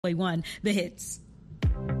VOA1, the hits.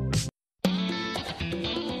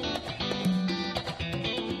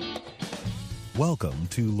 Welcome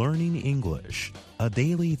to Learning English, a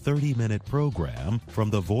daily 30-minute program from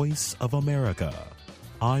the Voice of America.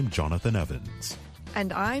 I'm Jonathan Evans.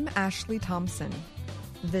 And I'm Ashley Thompson.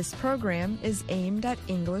 This program is aimed at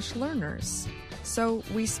English learners, so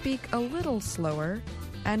we speak a little slower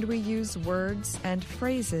and we use words and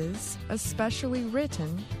phrases especially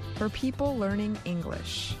written for people learning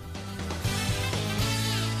English.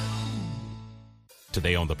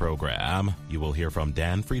 Today on the program, you will hear from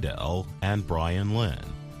Dan Friedel and Brian Lynn.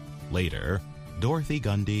 Later, Dorothy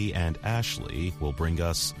Gundy and Ashley will bring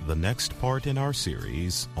us the next part in our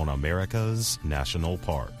series on America's national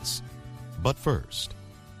parks. But first,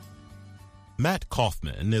 Matt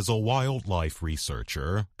Kaufman is a wildlife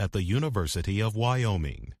researcher at the University of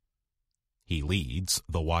Wyoming. He leads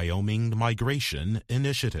the Wyoming Migration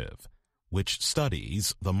Initiative, which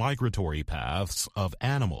studies the migratory paths of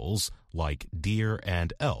animals like deer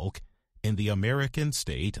and elk in the American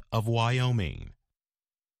state of Wyoming.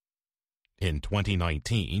 In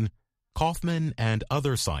 2019, Kaufman and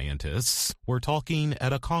other scientists were talking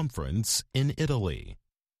at a conference in Italy.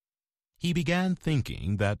 He began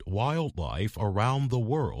thinking that wildlife around the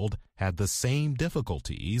world had the same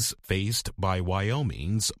difficulties faced by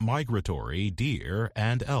Wyoming's migratory deer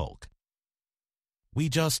and elk. We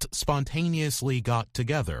just spontaneously got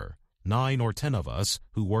together, 9 or 10 of us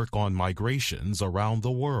who work on migrations around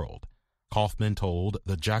the world, Kaufman told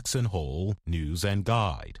the Jackson Hole News and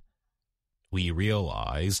Guide. We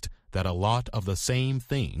realized that a lot of the same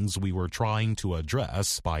things we were trying to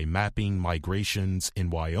address by mapping migrations in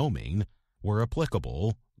Wyoming were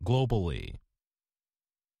applicable globally.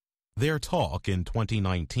 Their talk in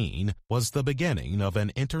 2019 was the beginning of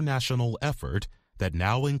an international effort that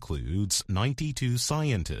now includes 92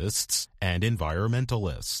 scientists and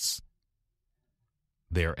environmentalists.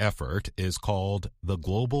 Their effort is called the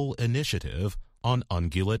Global Initiative on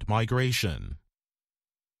Ungulate Migration.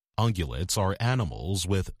 Ungulates are animals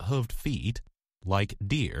with hooved feet like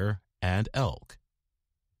deer and elk.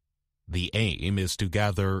 The aim is to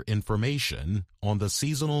gather information on the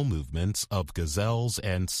seasonal movements of gazelles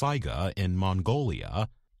and saiga in Mongolia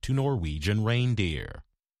to Norwegian reindeer.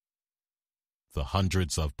 The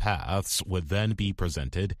hundreds of paths would then be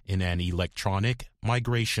presented in an electronic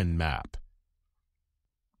migration map.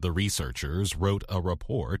 The researchers wrote a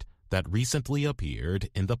report that recently appeared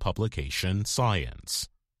in the publication Science.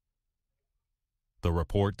 The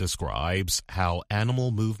report describes how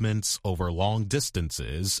animal movements over long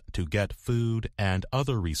distances to get food and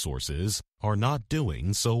other resources are not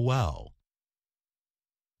doing so well.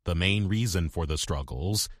 The main reason for the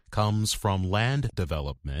struggles comes from land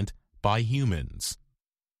development by humans.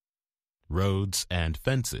 Roads and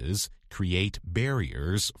fences create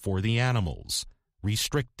barriers for the animals,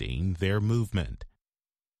 restricting their movement.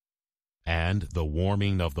 And the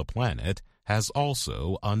warming of the planet has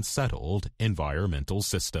also unsettled environmental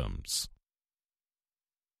systems.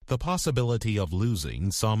 The possibility of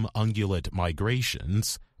losing some ungulate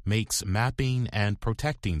migrations makes mapping and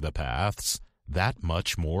protecting the paths that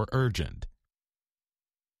much more urgent.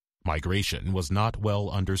 Migration was not well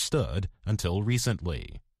understood until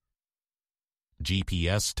recently.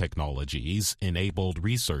 GPS technologies enabled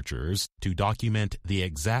researchers to document the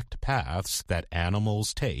exact paths that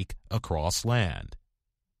animals take across land.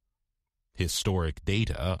 Historic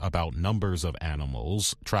data about numbers of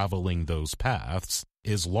animals traveling those paths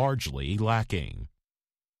is largely lacking.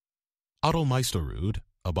 Otto Meisterud,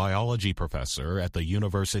 a biology professor at the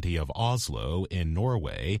University of Oslo in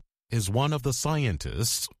Norway, is one of the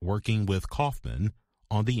scientists working with Kaufman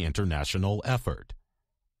on the international effort.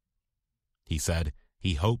 He said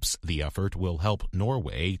he hopes the effort will help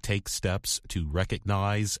Norway take steps to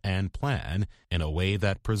recognize and plan in a way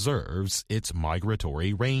that preserves its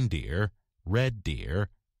migratory reindeer, red deer,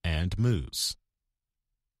 and moose.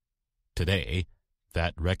 Today,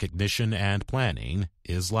 that recognition and planning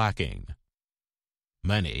is lacking.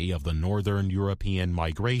 Many of the northern European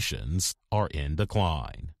migrations are in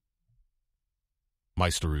decline.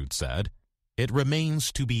 Meisterud said, "It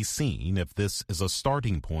remains to be seen if this is a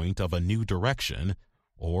starting point of a new direction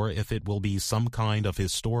or if it will be some kind of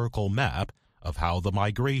historical map of how the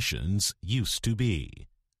migrations used to be."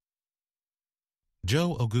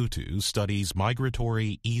 Joe Ogutu studies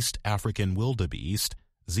migratory East African wildebeest,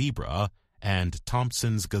 zebra, and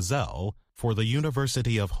Thompson's gazelle for the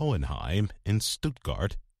University of Hohenheim in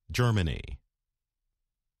Stuttgart, Germany.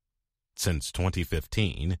 Since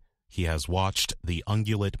 2015, he has watched the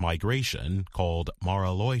ungulate migration called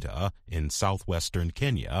Maraloita in southwestern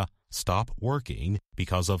Kenya stop working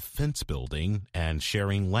because of fence building and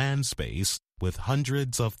sharing land space with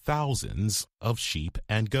hundreds of thousands of sheep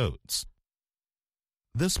and goats.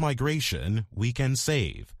 This migration we can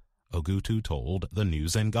save, Ogutu told the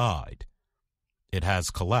News and Guide. It has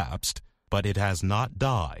collapsed, but it has not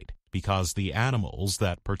died because the animals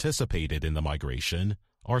that participated in the migration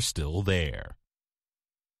are still there.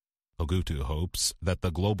 Ogutu hopes that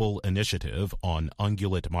the global initiative on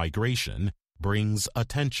ungulate migration brings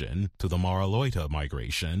attention to the Maraloita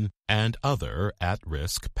migration and other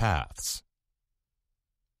at-risk paths.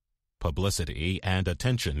 Publicity and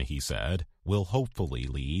attention, he said, will hopefully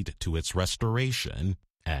lead to its restoration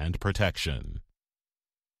and protection.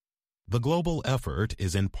 The global effort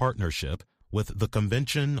is in partnership with the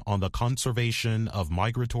Convention on the Conservation of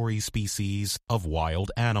Migratory Species of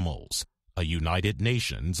Wild Animals, a United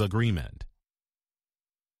Nations agreement.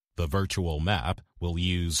 The virtual map will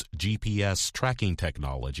use GPS tracking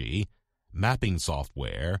technology, mapping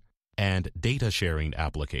software, and data sharing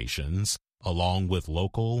applications, along with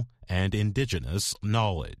local and indigenous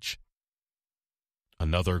knowledge.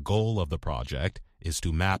 Another goal of the project is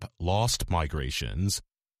to map lost migrations,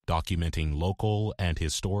 documenting local and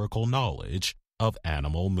historical knowledge of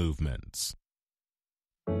animal movements.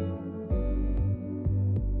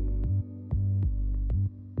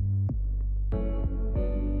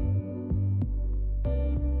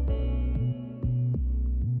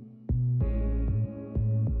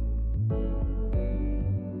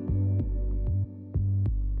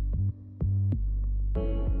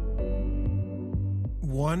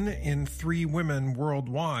 One in 3 women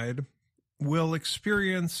worldwide will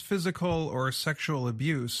experience physical or sexual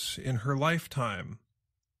abuse in her lifetime.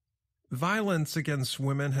 Violence against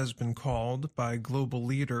women has been called, by global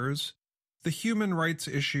leaders, the human rights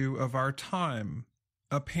issue of our time,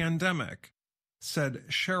 a pandemic, said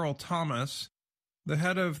Cheryl Thomas, the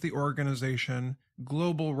head of the organization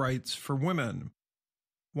Global Rights for Women.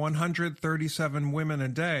 137 women a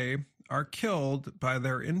day are killed by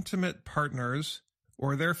their intimate partners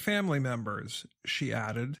or their family members, she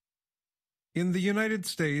added. In the United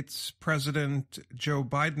States, President Joe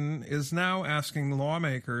Biden is now asking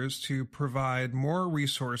lawmakers to provide more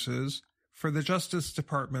resources for the Justice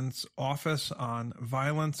Department's Office on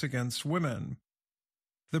Violence Against Women.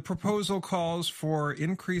 The proposal calls for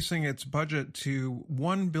increasing its budget to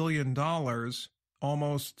 $1 billion,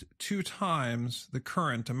 almost 2 times the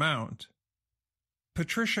current amount.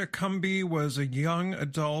 Patricia Cumby was a young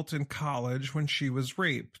adult in college when she was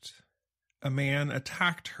raped. A man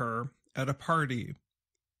attacked her at a party.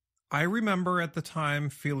 I remember at the time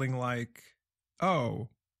feeling like, oh,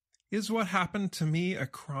 is what happened to me a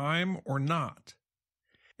crime or not?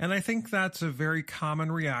 And I think that's a very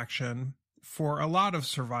common reaction for a lot of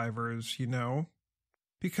survivors,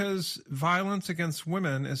 because violence against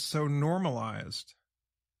women is so normalized.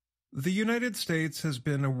 The United States has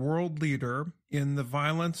been a world leader in the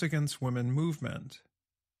violence against women movement.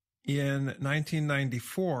 In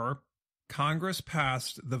 1994, Congress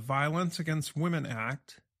passed the Violence Against Women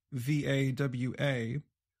Act, VAWA,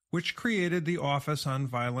 which created the Office on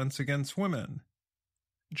Violence Against Women.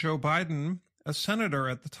 Joe Biden, a senator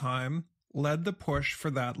at the time, led the push for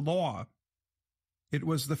that law. It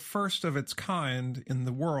was the first of its kind in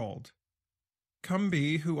the world.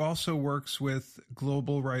 Cumby, who also works with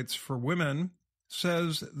Global Rights for Women,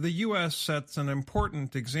 says the U.S. sets an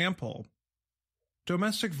important example.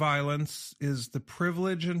 Domestic violence is the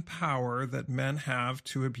privilege and power that men have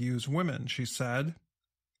to abuse women, she said.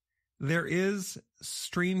 There is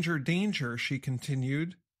stranger danger, she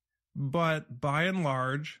continued, but by and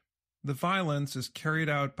large, the violence is carried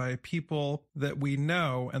out by people that we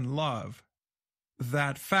know and love.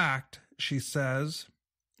 That fact, she says,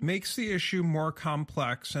 makes the issue more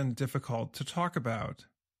complex and difficult to talk about.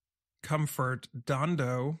 Comfort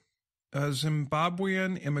Dando, a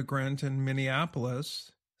Zimbabwean immigrant in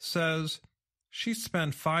Minneapolis, says she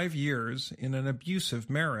spent 5 years in an abusive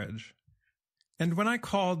marriage. And when I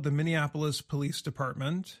called the Minneapolis Police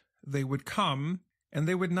Department, they would come and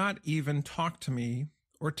they would not even talk to me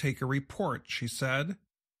or take a report, she said.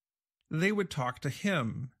 They would talk to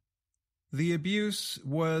him. The abuse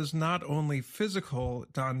was not only physical,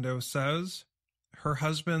 Dando says. Her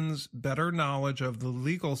husband's better knowledge of the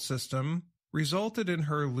legal system resulted in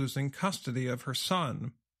her losing custody of her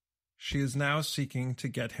son. She is now seeking to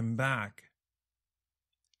get him back.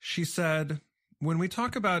 She said, when we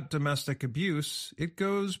talk about domestic abuse, it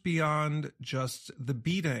goes beyond just the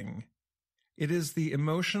beating. It is the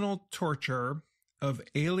emotional torture of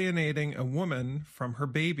alienating a woman from her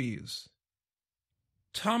babies.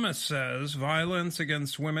 Thomas says violence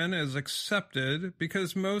against women is accepted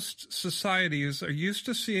because most societies are used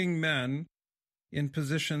to seeing men in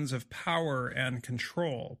positions of power and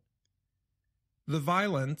control. The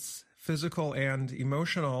violence, physical and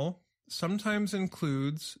emotional, sometimes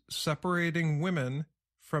includes separating women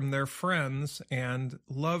from their friends and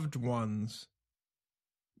loved ones.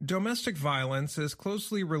 Domestic violence is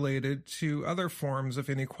closely related to other forms of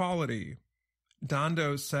inequality.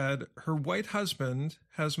 Dando said her white husband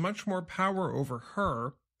has much more power over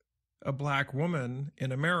her, a black woman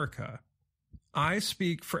in America. I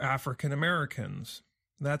speak for African Americans.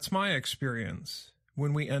 That's my experience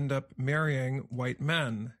when we end up marrying white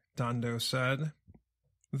men, Dando said.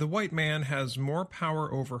 The white man has more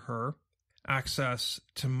power over her, access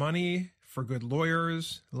to money for good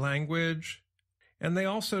lawyers, language, and they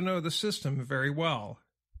also know the system very well.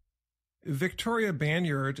 Victoria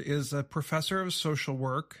Banyard is a professor of social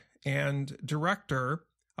work and director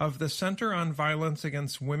of the Center on Violence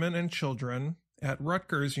Against Women and Children at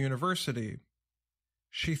Rutgers University.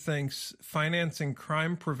 She thinks financing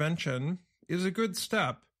crime prevention is a good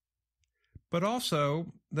step, but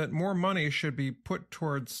also that more money should be put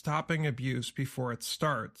towards stopping abuse before it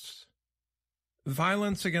starts.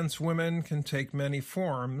 Violence against women can take many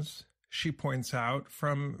forms, she points out,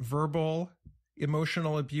 from verbal,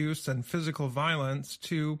 emotional abuse and physical violence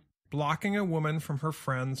to blocking a woman from her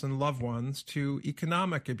friends and loved ones to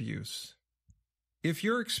economic abuse. If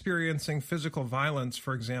you're experiencing physical violence,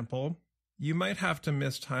 for example, you might have to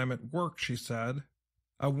miss time at work, she said.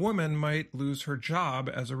 A woman might lose her job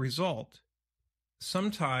as a result.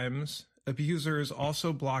 Sometimes abusers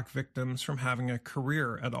also block victims from having a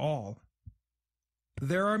career at all.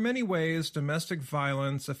 There are many ways domestic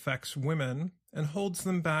violence affects women and holds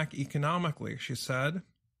them back economically, she said.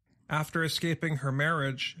 After escaping her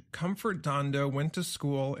marriage, Comfort Dando went to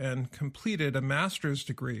school and completed a master's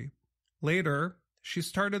degree. Later, she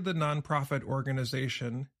started the nonprofit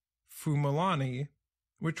organization Fumulani,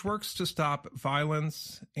 which works to stop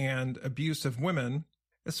violence and abuse of women,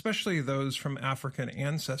 especially those from African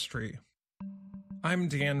ancestry. I'm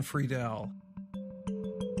Dan Friedel.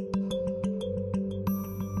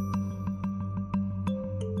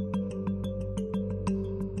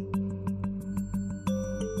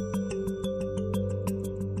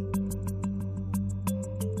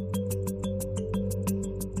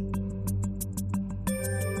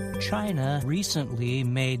 China recently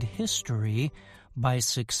made history by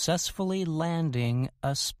successfully landing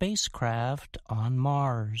a spacecraft on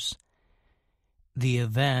Mars. The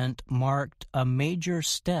event marked a major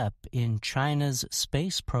step in China's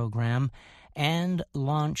space program and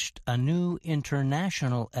launched a new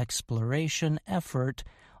international exploration effort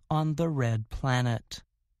on the Red Planet.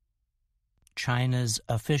 China's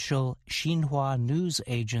official Xinhua news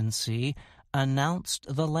agency announced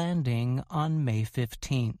the landing on May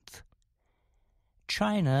 15th.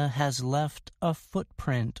 China has left a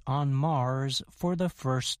footprint on Mars for the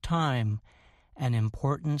first time, an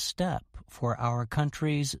important step for our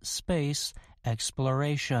country's space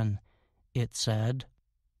exploration, it said.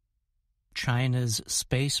 China's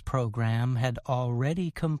space program had already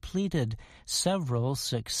completed several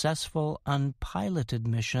successful unpiloted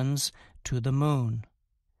missions to the Moon.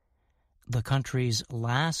 The country's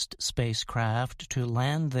last spacecraft to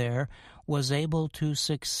land there was able to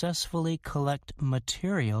successfully collect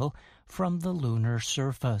material from the lunar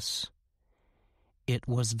surface. It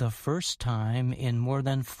was the first time in more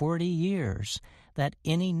than 40 years that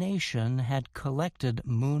any nation had collected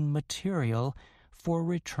moon material for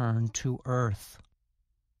return to Earth.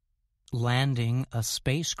 Landing a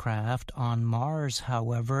spacecraft on Mars,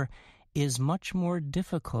 however, is much more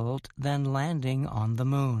difficult than landing on the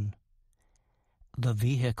Moon. The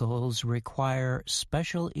vehicles require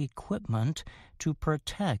special equipment to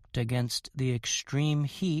protect against the extreme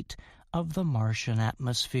heat of the Martian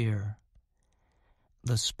atmosphere.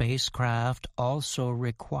 The spacecraft also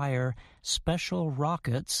require special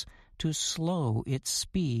rockets to slow its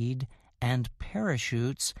speed and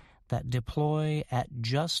parachutes that deploy at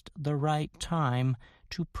just the right time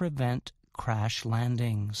to prevent crash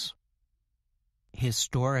landings.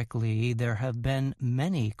 Historically, there have been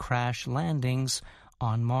many crash landings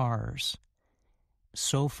on Mars.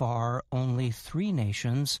 So far, only 3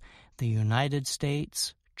 nations, the United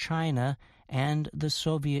States, China, and the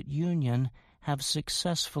Soviet Union, have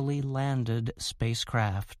successfully landed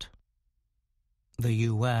spacecraft. The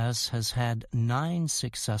U.S. has had 9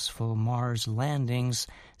 successful Mars landings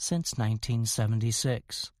since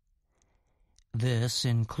 1976. This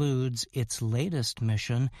includes its latest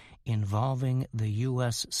mission involving the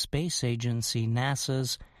U.S. Space Agency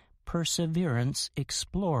NASA's Perseverance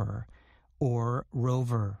Explorer, or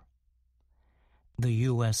rover. The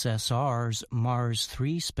USSR's Mars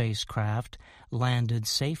 3 spacecraft landed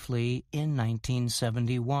safely in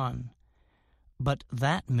 1971, but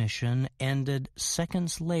that mission ended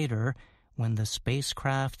seconds later when the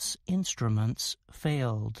spacecraft's instruments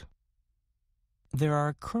failed. There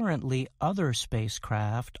are currently other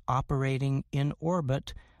spacecraft operating in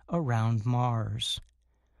orbit around Mars.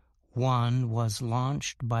 One was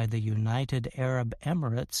launched by the United Arab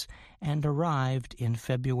Emirates and arrived in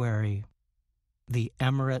February. The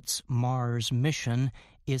Emirates Mars mission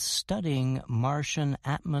is studying Martian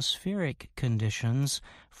atmospheric conditions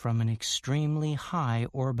from an extremely high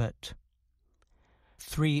orbit.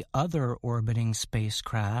 3 other orbiting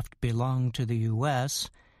spacecraft belong to the U.S.,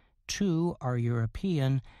 2 are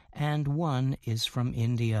European, and 1 is from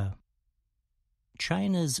India.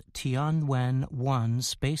 China's Tianwen-1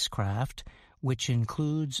 spacecraft, which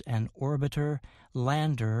includes an orbiter,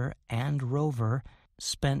 lander, and rover,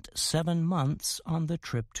 spent 7 months on the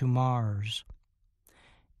trip to Mars.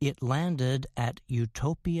 It landed at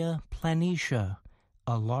Utopia Planitia,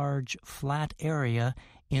 a large flat area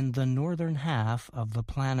in the northern half of the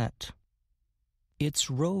planet. Its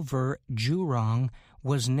rover Zhurong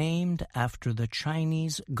was named after the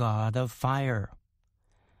Chinese god of fire.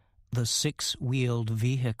 The 6-wheeled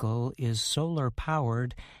vehicle is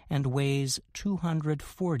solar-powered and weighs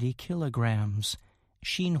 240 kilograms,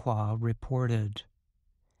 Xinhua reported.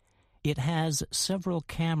 It has several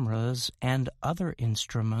cameras and other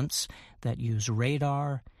instruments that use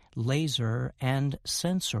radar, laser, and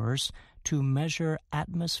sensors to measure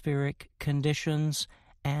atmospheric conditions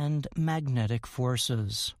and magnetic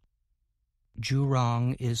forces.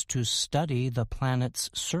 Zhurong is to study the planet's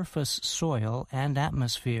surface soil and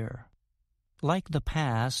atmosphere. Like the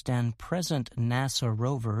past and present NASA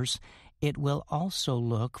rovers, it will also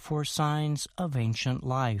look for signs of ancient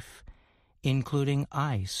life, including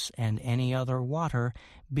ice and any other water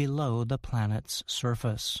below the planet's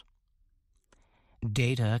surface.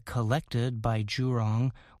 Data collected by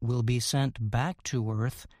Zhurong will be sent back to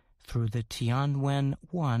Earth through the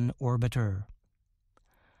Tianwen-1 orbiter.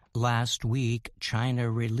 Last week,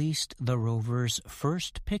 China released the rover's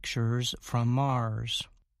first pictures from Mars.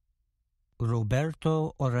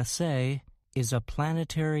 Roberto Oracé is a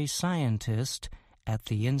planetary scientist at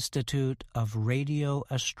the Institute of Radio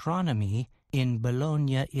Astronomy in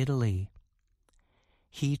Bologna, Italy.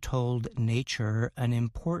 He told Nature an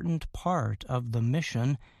important part of the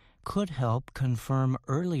mission could help confirm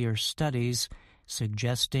earlier studies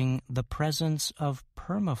suggesting the presence of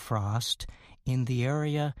permafrost in the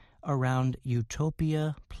area around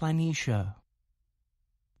Utopia Planitia.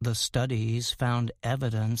 The studies found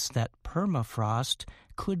evidence that permafrost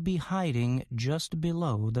could be hiding just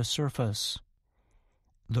below the surface.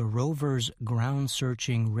 The rover's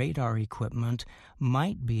ground-searching radar equipment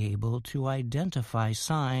might be able to identify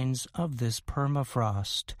signs of this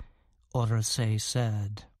permafrost, Oracé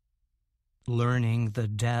said. Learning the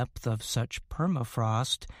depth of such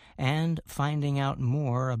permafrost and finding out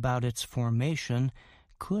more about its formation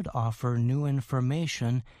could offer new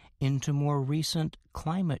information into more recent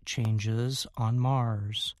climate changes on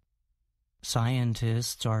Mars.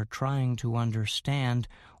 Scientists are trying to understand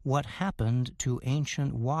what happened to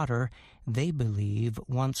ancient water they believe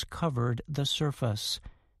once covered the surface,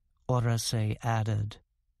 Oracé added.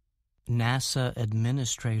 NASA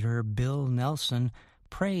Administrator Bill Nelson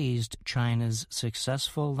praised China's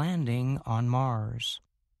successful landing on Mars.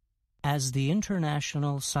 As the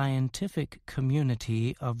international scientific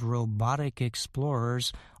community of robotic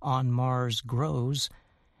explorers on Mars grows,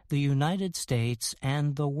 the United States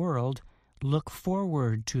and the world look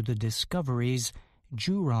forward to the discoveries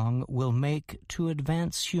Zhurong will make to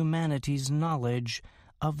advance humanity's knowledge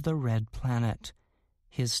of the Red Planet,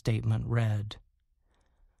 his statement read.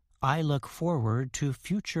 I look forward to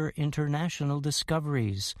future international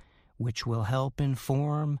discoveries, which will help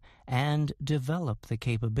inform and develop the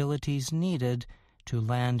capabilities needed to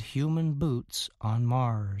land human boots on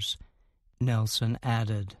Mars, Nelson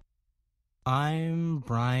added. I'm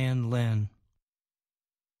Brian Lynn.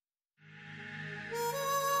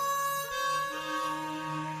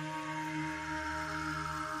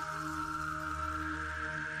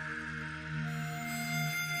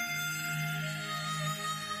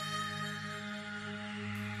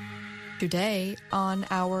 Today, on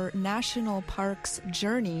our National Parks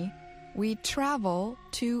journey, we travel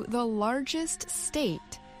to the largest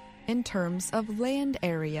state in terms of land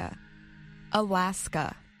area,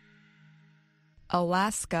 Alaska.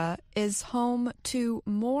 Alaska is home to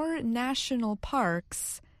more national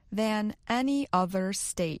parks than any other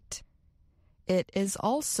state. It is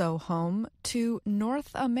also home to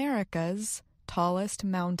North America's tallest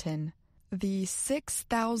mountain, the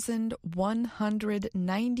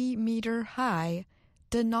 6,190-meter-high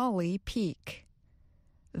Denali Peak.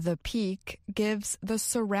 The peak gives the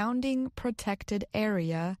surrounding protected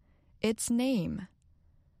area its name.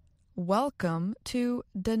 Welcome to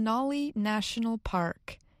Denali National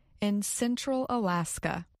Park in central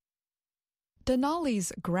Alaska.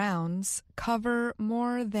 Denali's grounds cover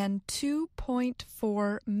more than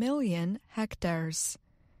 2.4 million hectares.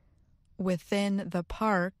 Within the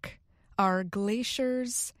park are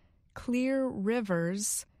glaciers, clear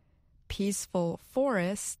rivers, peaceful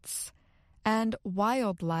forests, and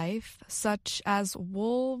wildlife such as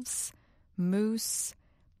wolves, moose,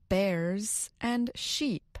 bears, and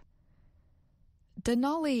sheep.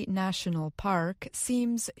 Denali National Park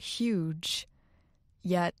seems huge,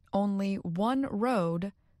 yet only one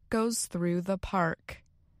road goes through the park.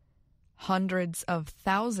 Hundreds of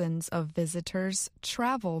thousands of visitors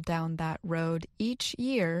travel down that road each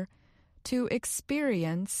year to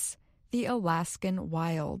experience the Alaskan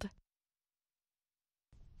wild.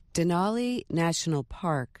 Denali National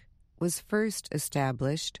Park was first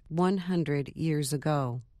established 100 years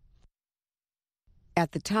ago.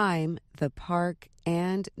 At the time, the park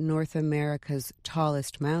and North America's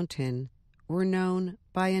tallest mountain were known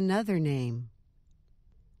by another name.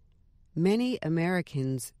 Many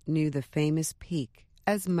Americans knew the famous peak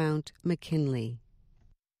as Mount McKinley.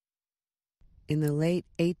 In the late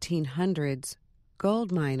 1800s,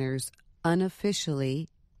 gold miners unofficially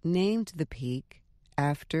named the peak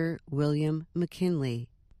after William McKinley,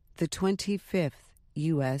 the 25th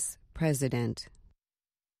U.S. President.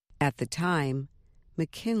 At the time,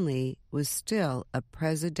 McKinley was still a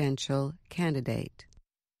presidential candidate.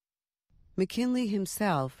 McKinley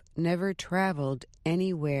himself never traveled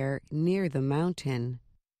anywhere near the mountain,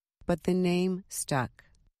 but the name stuck.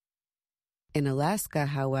 In Alaska,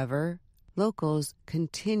 however, locals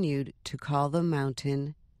continued to call the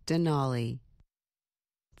mountain Denali.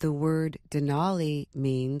 The word Denali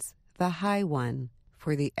means the high one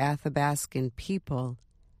for the Athabascan people,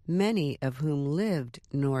 many of whom lived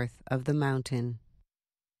north of the mountain.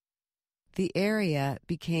 The area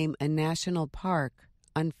became a national park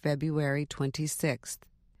on February 26,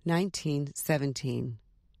 1917.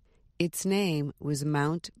 Its name was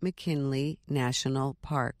Mount McKinley National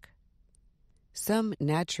Park. Some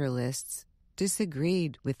naturalists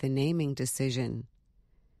disagreed with the naming decision.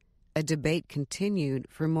 A debate continued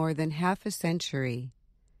for more than half a century,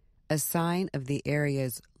 a sign of the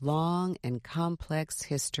area's long and complex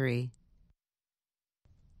history.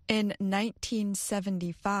 In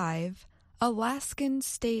 1975, Alaskan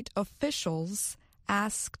state officials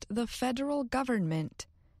asked the federal government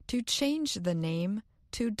to change the name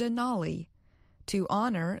to Denali to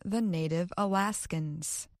honor the native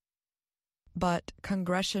Alaskans. But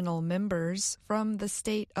congressional members from the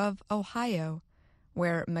state of Ohio,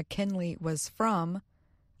 where McKinley was from,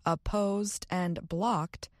 opposed and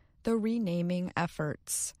blocked the renaming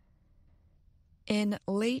efforts. In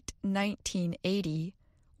late 1980,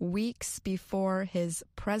 weeks before his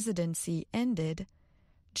presidency ended,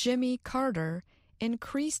 Jimmy Carter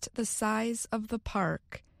increased the size of the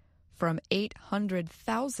park from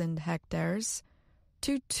 800,000 hectares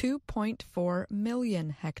to 2.4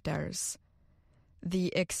 million hectares.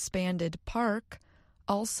 The expanded park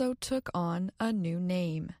also took on a new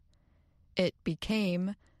name. It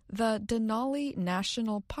became the Denali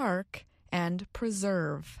National Park and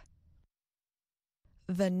Preserve.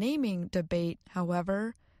 The naming debate,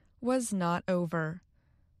 however, was not over.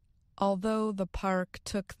 Although the park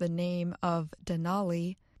took the name of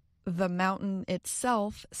Denali, the mountain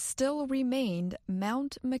itself still remained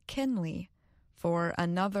Mount McKinley for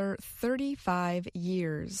another 35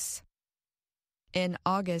 years. In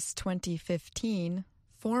August 2015,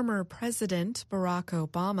 former President Barack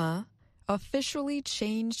Obama officially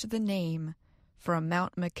changed the name from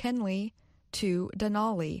Mount McKinley to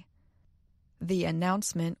Denali. The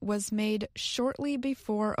announcement was made shortly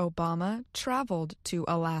before Obama traveled to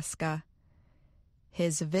Alaska.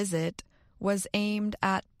 His visit was aimed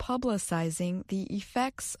at publicizing the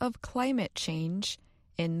effects of climate change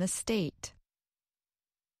in the state.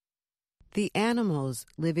 The animals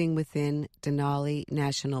living within Denali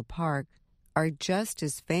National Park are just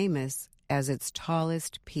as famous as its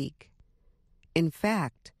tallest peak. In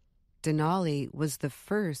fact, Denali was the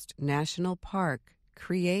first national park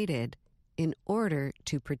created in order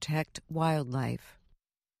to protect wildlife.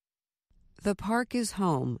 The park is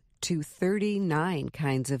home to 39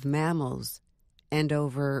 kinds of mammals and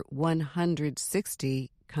over 160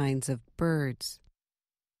 kinds of birds.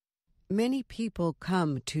 Many people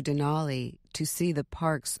come to Denali to see the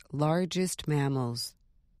park's largest mammals.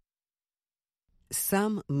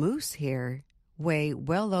 Some moose here weigh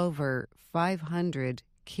well over 500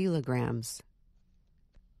 kilograms.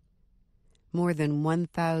 More than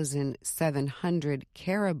 1,700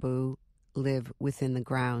 caribou live within the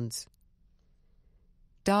grounds.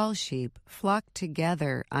 Doll sheep flock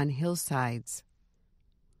together on hillsides.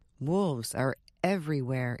 Wolves are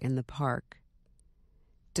everywhere in the park.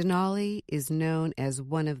 Denali is known as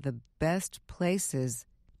one of the best places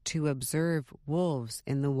to observe wolves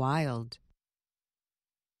in the wild.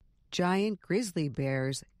 Giant grizzly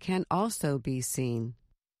bears can also be seen.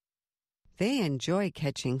 They enjoy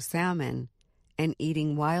catching salmon and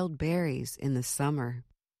eating wild berries in the summer.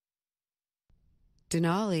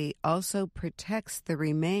 Denali also protects the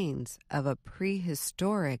remains of a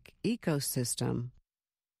prehistoric ecosystem.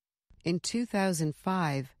 In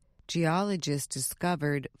 2005, geologists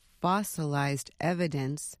discovered fossilized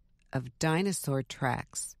evidence of dinosaur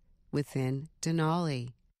tracks within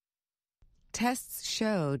Denali. Tests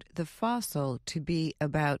showed the fossil to be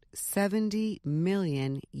about 70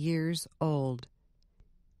 million years old.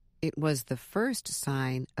 It was the first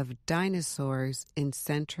sign of dinosaurs in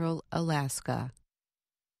central Alaska.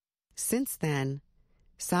 Since then,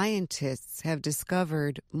 scientists have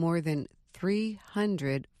discovered more than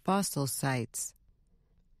 300 fossil sites.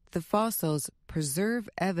 The fossils preserve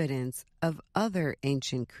evidence of other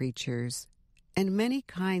ancient creatures and many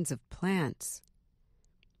kinds of plants.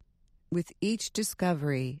 With each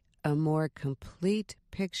discovery, a more complete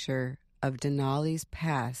picture of Denali's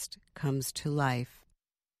past comes to life.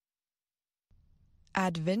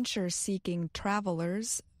 Adventure-seeking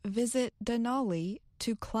travelers visit Denali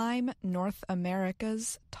to climb North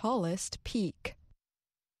America's tallest peak.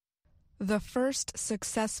 The first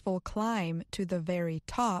successful climb to the very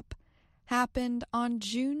top happened on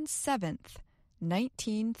June 7th,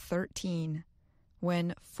 1913,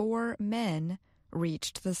 when 4 men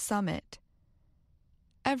reached the summit.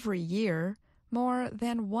 Every year, more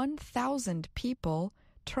than 1,000 people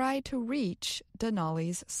try to reach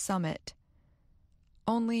Denali's summit.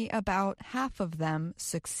 Only about half of them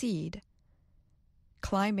succeed.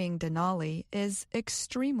 Climbing Denali is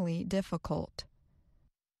extremely difficult.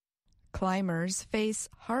 Climbers face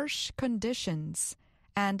harsh conditions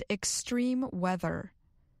and extreme weather.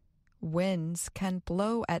 Winds can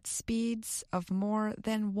blow at speeds of more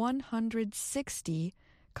than 160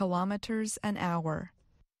 kilometers an hour.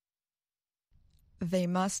 They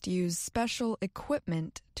must use special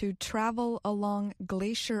equipment to travel along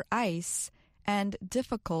glacier ice and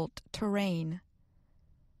difficult terrain.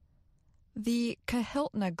 The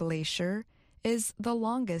Kahiltna Glacier is the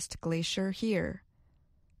longest glacier here.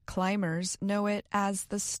 Climbers know it as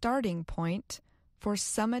the starting point for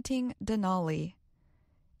summiting Denali.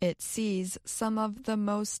 It sees some of the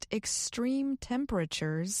most extreme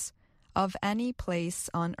temperatures of any place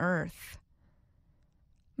on Earth.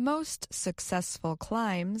 Most successful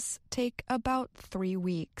climbs take about 3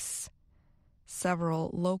 weeks. Several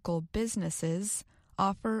local businesses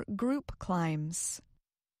offer group climbs.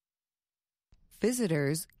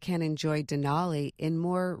 Visitors can enjoy Denali in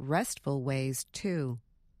more restful ways, too.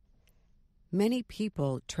 Many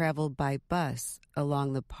people travel by bus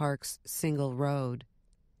along the park's single road.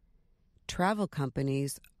 Travel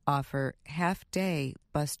companies offer half-day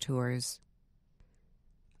bus tours.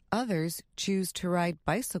 Others choose to ride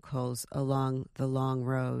bicycles along the long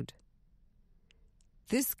road.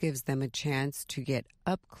 This gives them a chance to get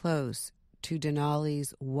up close to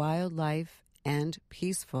Denali's wildlife and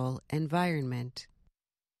peaceful environment.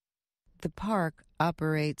 The park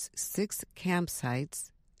operates 6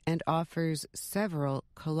 campsites and offers several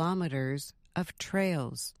kilometers of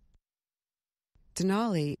trails.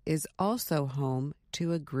 Denali is also home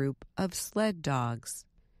to a group of sled dogs.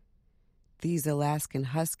 These Alaskan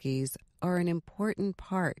Huskies are an important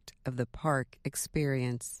part of the park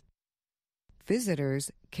experience.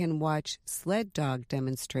 Visitors can watch sled dog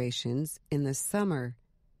demonstrations in the summer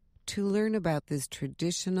to learn about this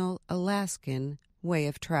traditional Alaskan way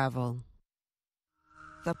of travel.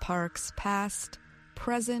 The park's past,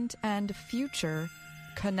 present, and future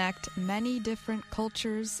connect many different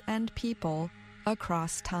cultures and people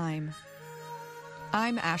across time.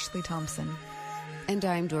 I'm Ashley Thompson. And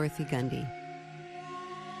I'm Dorothy Gundy.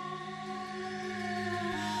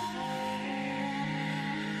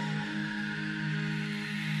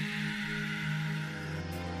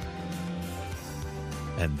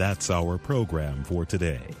 And that's our program for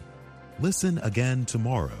today. Listen again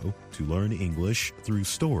tomorrow to learn English through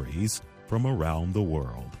stories from around the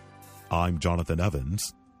world. I'm Jonathan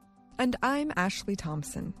Evans. And I'm Ashley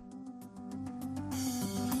Thompson.